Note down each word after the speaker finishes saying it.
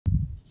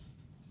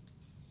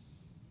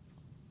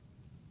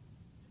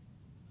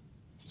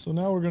So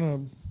now we're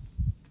going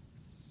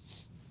to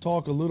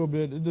talk a little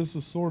bit. This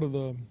is sort of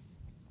the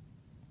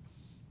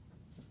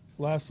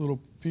last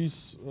little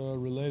piece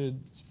related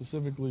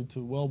specifically to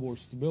wellbore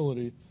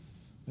stability.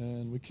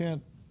 And we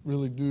can't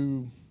really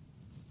do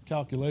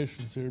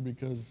calculations here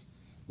because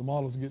the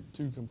models get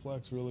too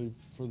complex really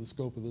for the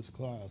scope of this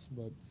class.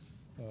 But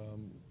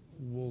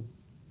we'll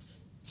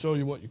show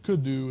you what you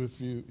could do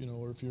if you know,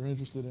 or if you're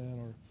interested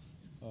in,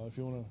 or if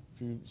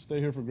you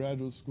stay here for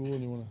graduate school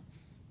and you want to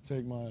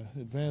take my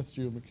advanced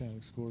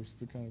geomechanics course,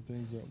 the kind of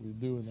things that we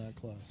do in that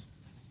class.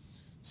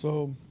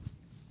 So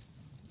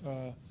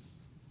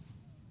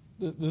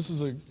this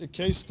is a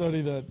case study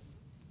that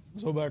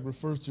Zoback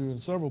refers to in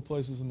several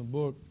places in the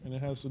book, and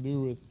it has to do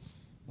with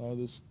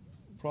this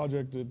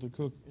project at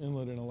Cook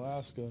Inlet in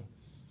Alaska.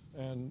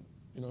 And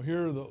you know,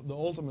 here the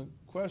ultimate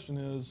question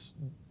is,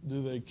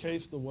 do they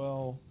case the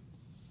well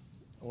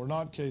or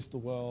not case the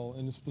well,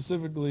 and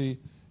specifically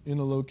in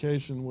a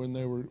location when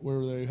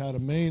where they had a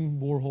main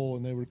borehole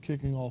and they were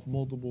kicking off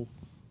multiple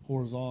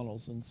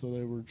horizontals, and so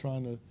they were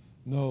trying to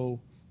know,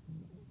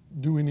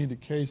 do we need to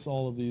case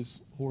all of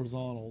these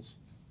horizontals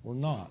or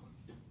not?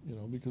 You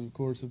know, because of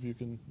course if you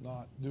can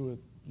not do it,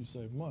 you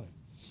save money.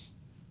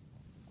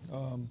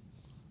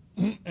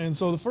 And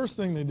so the first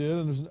thing they did,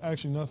 and there's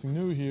actually nothing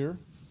new here,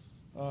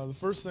 the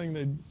first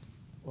thing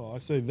I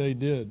say they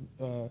did.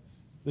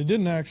 They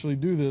didn't actually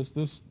do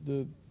this.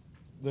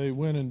 They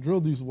went and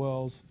drilled these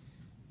wells,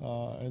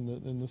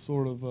 and the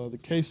sort of the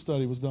case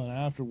study was done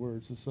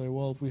afterwards to say,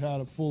 well, if we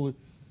had a fully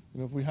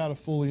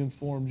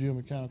informed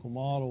geomechanical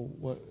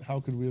model, how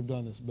could we have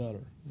done this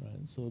better, right?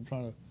 So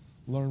trying to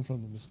learn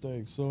from the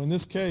mistakes. So in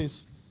this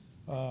case,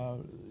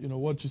 you know,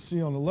 what you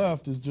see on the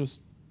left is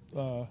just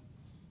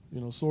you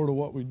know, sort of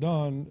what we've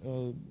done.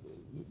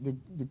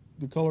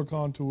 The color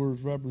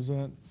contours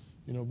represent,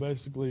 you know,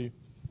 basically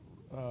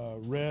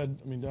red.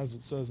 I mean, as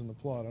it says in the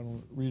plot, I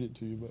don't read it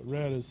to you, but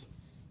red is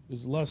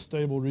less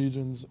stable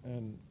regions,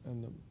 and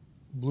the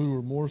blue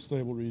are more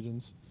stable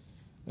regions.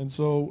 And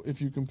so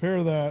if you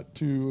compare that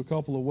to a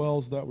couple of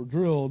wells that were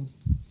drilled,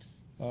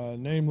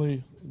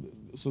 namely,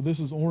 so this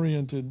is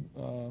oriented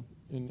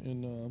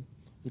in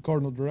the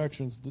cardinal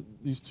directions.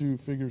 These two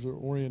figures are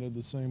oriented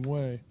the same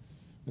way.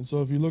 And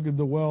so if you look at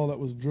the well that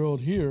was drilled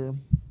here,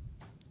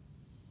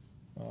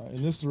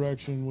 in this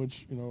direction,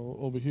 which, you know,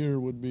 over here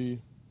would be,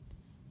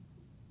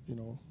 you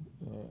know,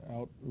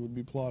 it would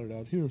be plotted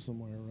out here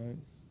somewhere, right?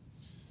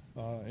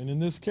 And in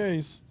this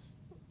case,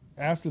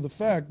 after the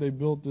fact, they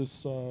built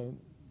this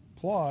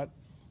plot,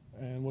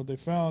 and what they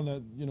found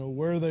that, you know,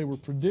 where they were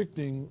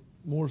predicting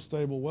more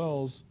stable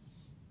wells,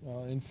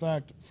 in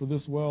fact, for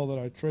this well that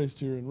I traced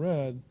here in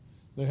red,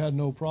 they had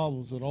no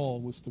problems at all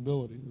with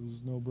stability. There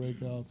was no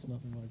breakouts,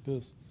 nothing like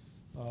this.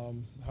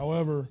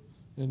 However,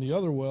 in the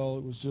other well,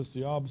 it was just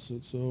the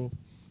opposite. So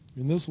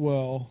in this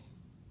well,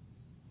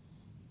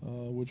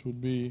 which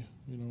would be,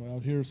 you know,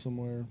 out here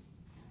somewhere,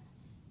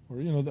 or,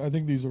 you know, I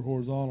think these are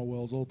horizontal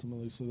wells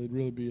ultimately, so they'd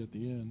really be at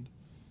the end.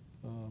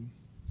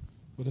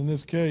 But in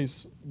this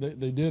case,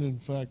 they did, in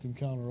fact,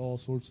 encounter all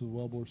sorts of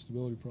wellbore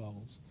stability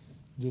problems,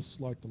 just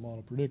like the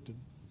model predicted.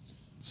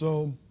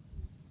 So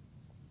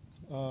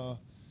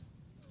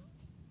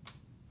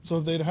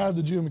if they'd had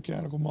the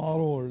geomechanical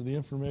model or the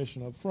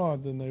information up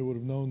front, then they would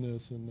have known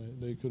this, and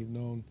they could have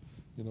known,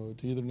 you know,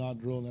 to either not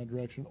drill in that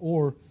direction,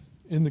 or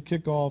in the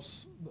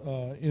kickoffs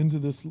into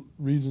this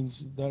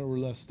regions that were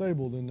less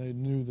stable, then they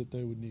knew that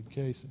they would need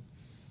casing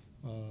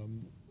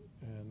and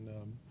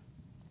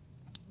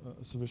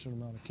a sufficient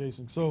amount of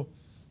casing. So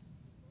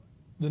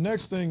the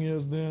next thing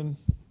is then,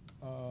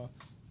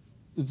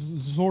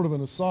 it's sort of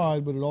an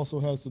aside, but it also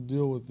has to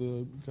deal with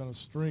the kind of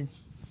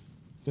strength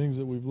things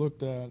that we've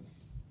looked at,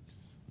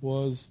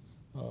 was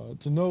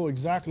to know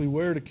exactly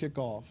where to kick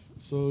off.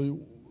 So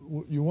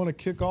you want to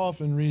kick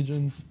off in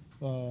regions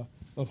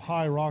of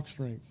high rock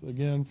strength,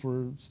 again,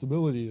 for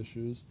stability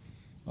issues.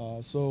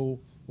 So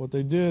what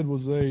they did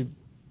was they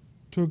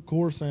took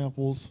core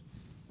samples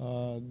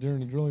during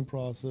the drilling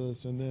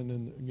process, and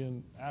then,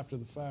 again, after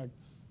the fact,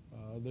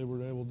 they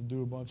were able to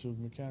do a bunch of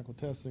mechanical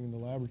testing in the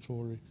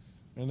laboratory,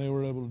 and they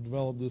were able to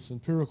develop this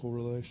empirical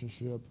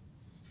relationship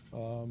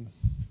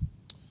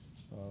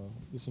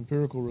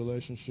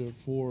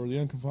for the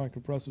unconfined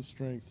compressive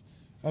strength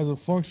as a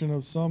function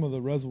of some of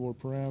the reservoir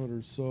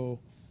parameters, so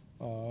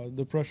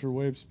the pressure,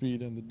 wave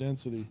speed, and the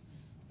density.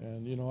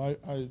 And, you know,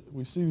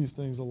 we see these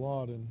things a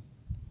lot in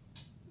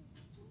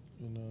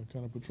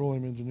kind of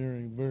petroleum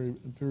engineering, very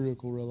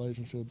empirical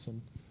relationships,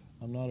 and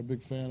I'm not a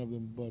big fan of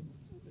them, but,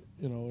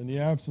 you know, in the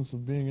absence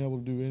of being able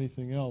to do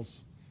anything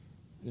else,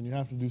 and you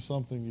have to do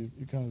something,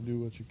 you kind of do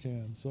what you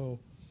can. So,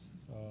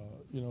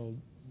 you know,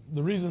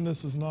 the reason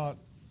this is not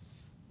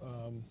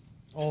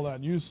all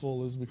that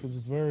useful is because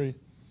it's very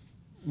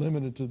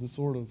limited to the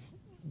sort of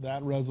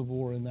that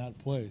reservoir in that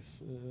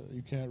place.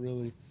 You can't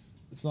really,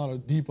 it's not a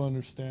deep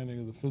understanding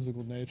of the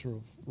physical nature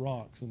of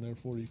rocks, and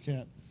therefore you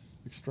can't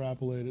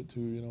extrapolate it to,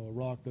 you know, a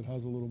rock that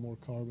has a little more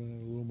carbon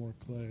and a little more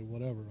clay,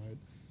 whatever, right?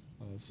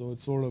 So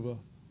it's sort of a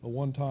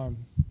one-time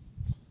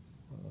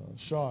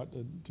shot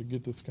to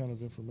get this kind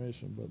of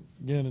information. But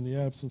again, in the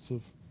absence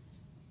of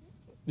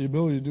the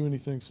ability to do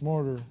anything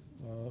smarter,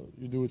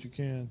 you do what you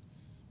can.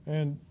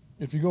 And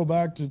if you go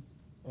back to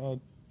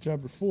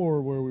chapter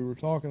 4 where we were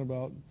talking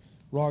about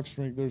rock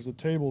strength, there's a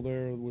table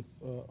there with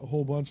a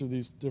whole bunch of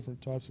these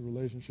different types of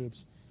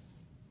relationships.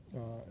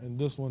 And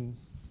this one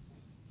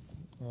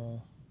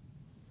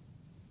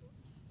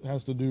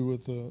has to do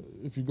with,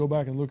 if you go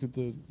back and look at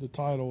the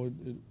title,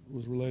 it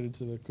was related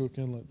to the Cook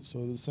Inlet.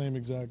 So the same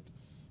exact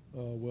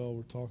well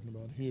we're talking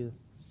about here.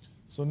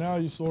 So now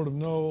you sort of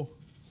know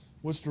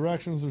which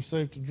directions are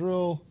safe to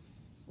drill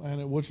and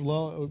at which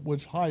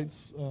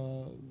heights,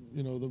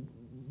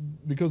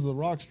 because of the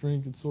rock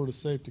strength, it's sort of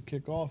safe to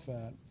kick off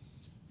at.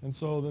 And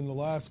so then the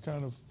last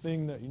kind of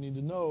thing that you need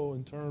to know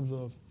in terms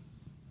of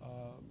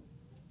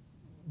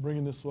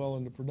bringing this well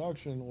into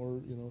production, or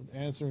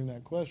answering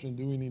that question,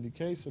 do we need to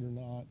case it or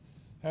not,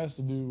 has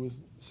to do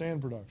with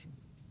sand production.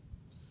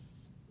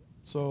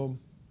 So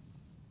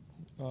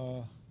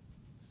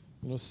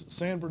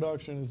sand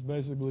production is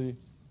basically,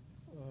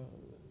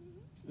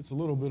 it's a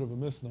little bit of a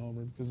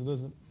misnomer because it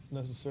doesn't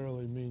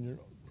necessarily mean you're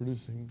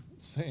producing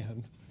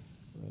sand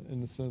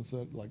in the sense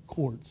that, like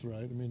quartz,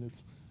 right? I mean,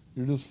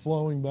 you're just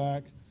flowing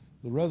back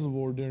the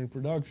reservoir during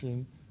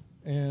production,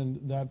 and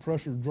that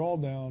pressure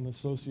drawdown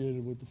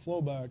associated with the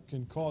flowback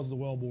can cause the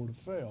wellbore to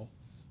fail,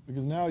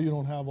 because now you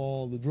don't have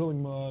all the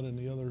drilling mud and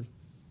the other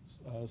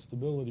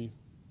stability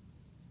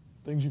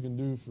things you can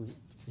do for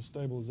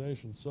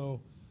stabilization. So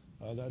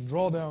that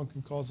drawdown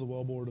can cause the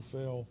wellbore to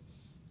fail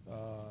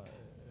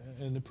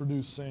and to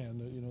produce sand.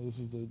 This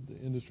is the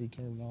industry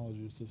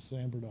terminology. It's a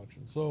sand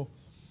production. So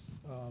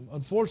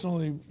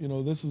unfortunately,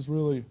 this is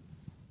really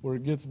where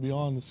it gets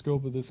beyond the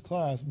scope of this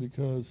class,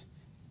 because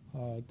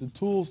the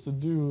tools to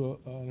do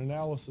an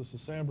analysis of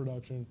sand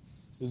production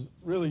is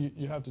really,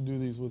 you have to do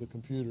these with a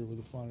computer, with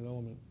a finite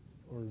element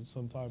or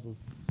some type of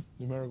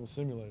numerical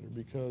simulator,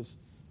 because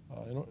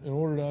in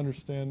order to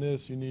understand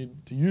this, you need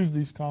to use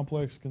these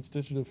complex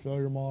constitutive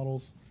failure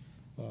models,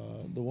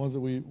 the ones that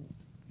we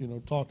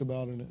talked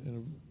about in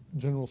a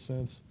general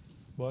sense,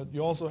 but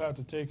you also have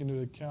to take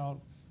into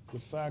account the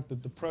fact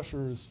that the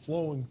pressure is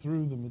flowing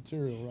through the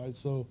material, right?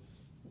 So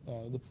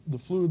the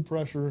fluid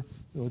pressure,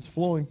 it's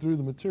flowing through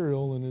the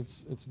material, and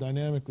it's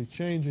dynamically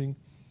changing,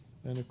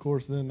 and of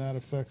course then that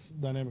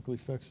dynamically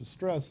affects the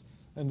stress,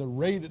 and the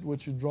rate at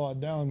which you draw it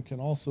down can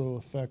also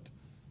affect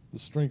the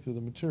strength of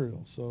the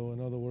material. So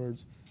in other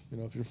words,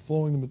 if you're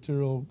flowing the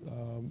material,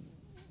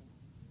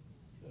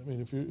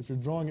 if you're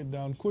drawing it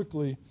down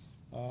quickly,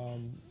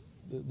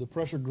 the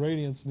pressure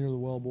gradients near the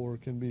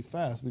wellbore can be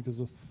fast because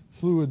the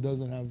fluid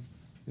doesn't have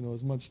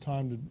as much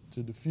time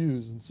to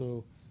diffuse, and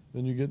so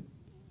then you get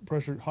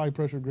high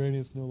pressure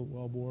gradients near the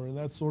wellbore, and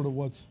that's sort of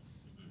what's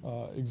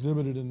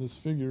exhibited in this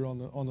figure on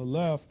the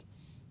left.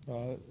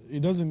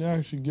 It doesn't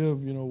actually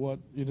give what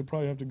you'd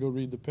probably have to go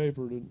read the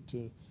paper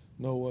to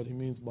know what he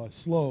means by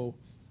slow,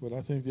 but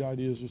I think the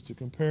idea is just to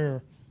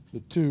compare the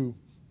two.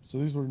 So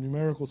these were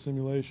numerical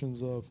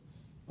simulations of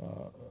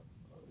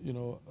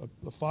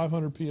a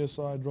 500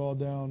 psi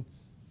drawdown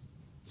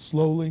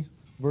slowly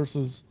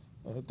versus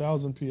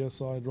 1,000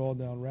 psi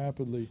drawdown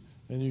rapidly,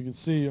 and you can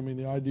see,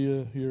 the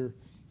idea here,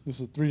 this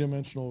is a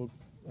three-dimensional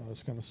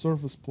kind of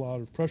surface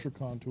plot of pressure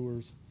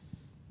contours,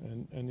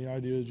 and the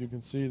idea is you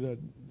can see that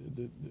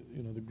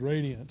the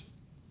gradient,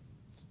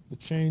 the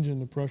change in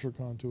the pressure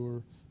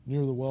contour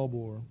near the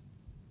wellbore.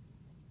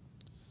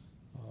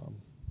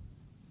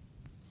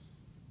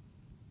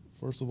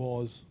 First of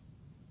all, is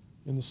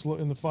in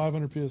the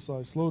 500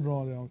 psi slow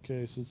drawdown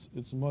case,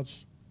 it's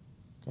much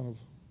kind of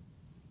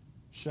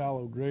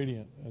shallow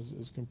gradient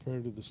as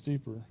compared to the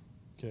steeper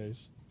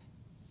case,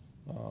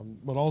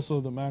 but also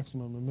the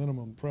maximum and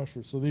minimum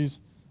pressure. So the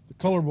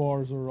color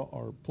bars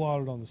are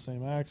plotted on the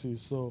same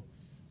axes. So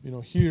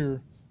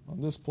here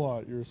on this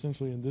plot, you're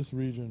essentially in this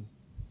region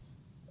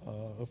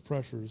of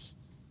pressures,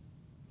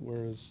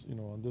 whereas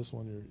on this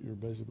one you're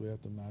basically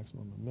at the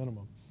maximum and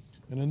minimum.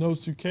 And in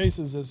those two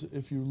cases,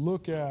 if you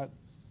look at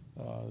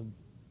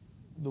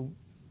the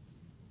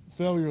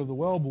failure of the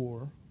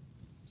wellbore,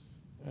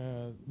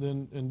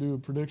 and do a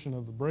prediction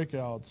of the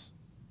breakouts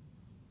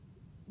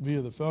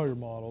via the failure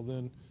model,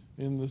 then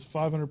in this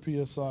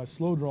 500 psi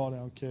slow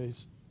drawdown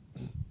case,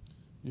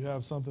 you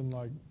have something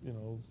like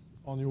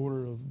on the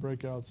order of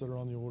breakouts that are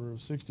on the order of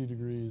 60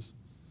 degrees,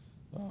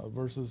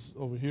 versus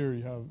over here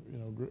you have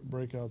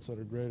breakouts that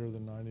are greater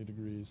than 90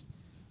 degrees.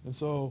 And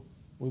so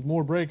with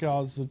more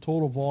breakouts, the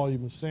total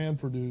volume of sand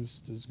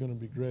produced is going to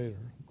be greater,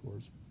 of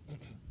course.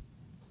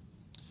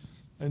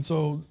 And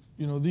so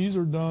these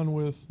are done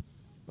with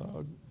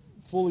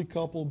fully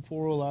coupled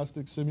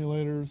poroelastic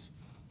simulators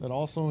that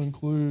also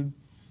include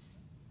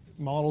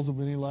models of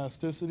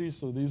inelasticity.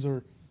 So these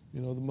are,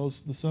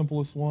 the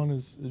simplest one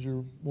is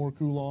your Moore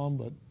Coulomb,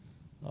 but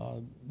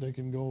they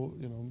can go,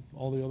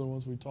 all the other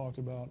ones we talked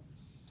about.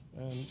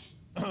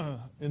 And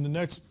in the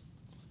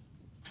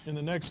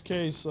next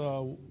case,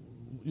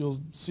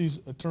 you'll see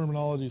a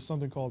terminology,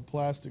 something called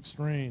plastic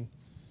strain.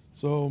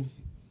 So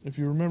if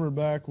you remember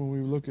back when we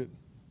look at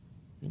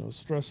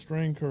stress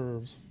strain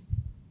curves,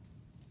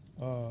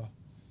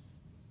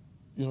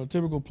 you know,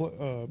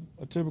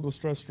 a typical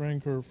stress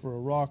strain curve for a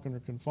rock under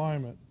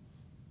confinement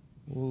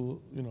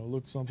will, you know,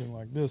 look something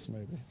like this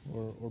maybe,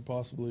 or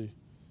possibly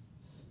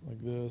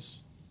like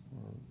this,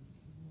 or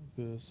like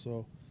this.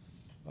 So,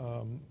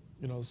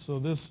 you know, so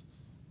this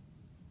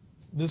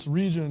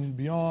region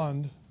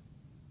beyond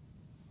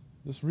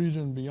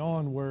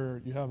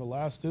where you have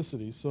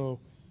elasticity. So,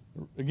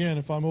 again,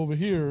 if I'm over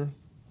here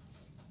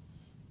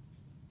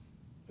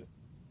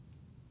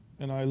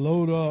and I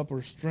load up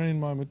or strain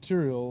my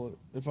material,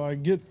 if I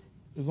get,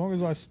 as long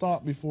as I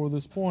stop before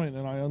this point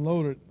and I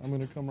unload it, I'm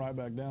going to come right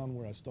back down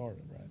where I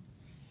started, right?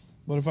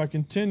 But if I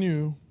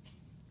continue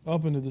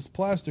up into this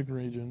plastic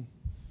region,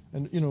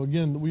 and, you know,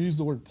 again, we use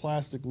the word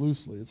plastic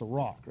loosely. It's a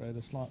rock, right?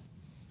 It's not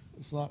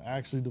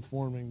actually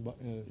deforming,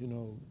 you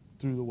know,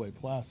 through the way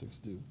plastics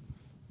do,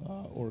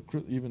 or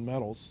even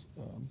metals.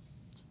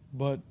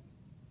 But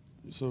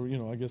so, you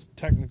know, I guess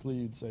technically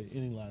you'd say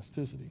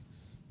inelasticity.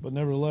 But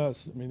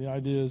nevertheless, I mean, the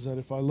idea is that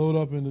if I load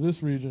up into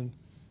this region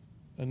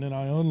and then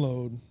I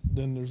unload,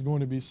 then there's going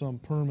to be some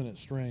permanent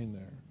strain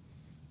there.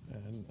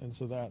 And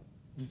so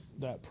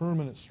that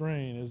permanent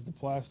strain is the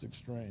plastic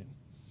strain.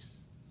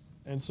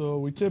 And so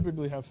we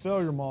typically have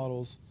failure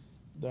models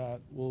that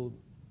will,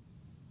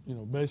 you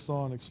know, based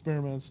on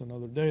experiments and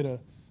other data,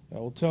 that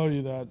will tell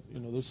you that, you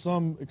know, there's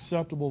some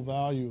acceptable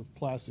value of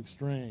plastic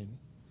strain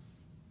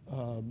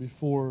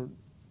before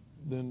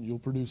then you'll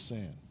produce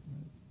sand.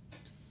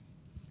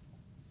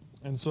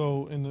 And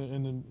so in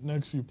the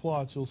next few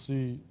plots, you'll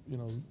see, you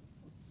know,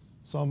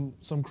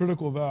 some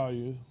critical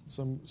value,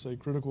 say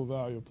critical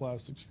value of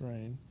plastic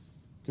strain,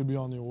 could be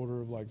on the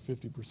order of like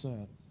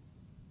 50%.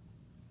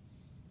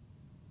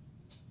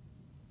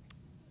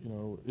 You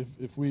know,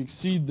 if we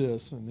exceed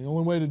this, and the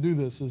only way to do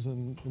this is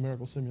in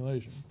numerical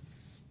simulation.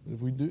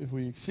 But if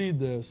we exceed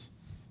this,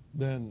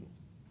 then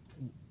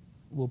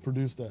we'll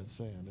produce that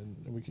sand,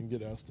 and we can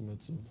get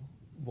estimates of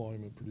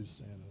volume of produced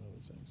sand and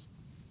other things.